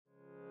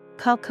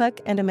Cooke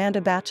and Amanda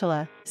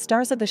Batula,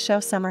 stars of the show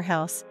Summer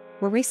House,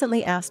 were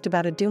recently asked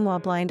about a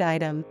Deuxmoi blind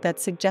item that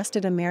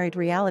suggested a married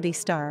reality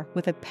star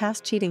with a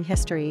past cheating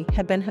history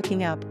had been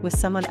hooking up with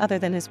someone other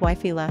than his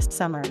wifey last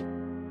summer.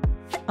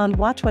 On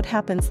Watch What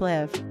Happens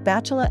Live,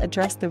 Batula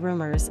addressed the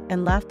rumors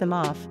and laughed them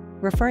off,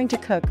 referring to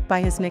Cooke by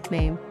his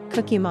nickname,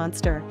 Cookie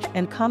Monster,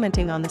 and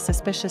commenting on the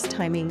suspicious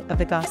timing of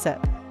the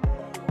gossip.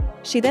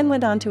 She then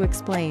went on to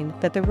explain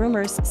that the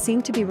rumors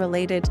seemed to be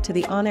related to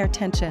the on-air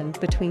tension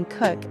between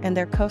Cooke and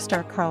their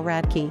co-star Carl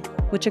Radke,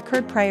 which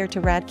occurred prior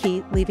to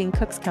Radke leaving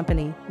Cooke's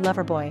company,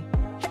 Loverboy.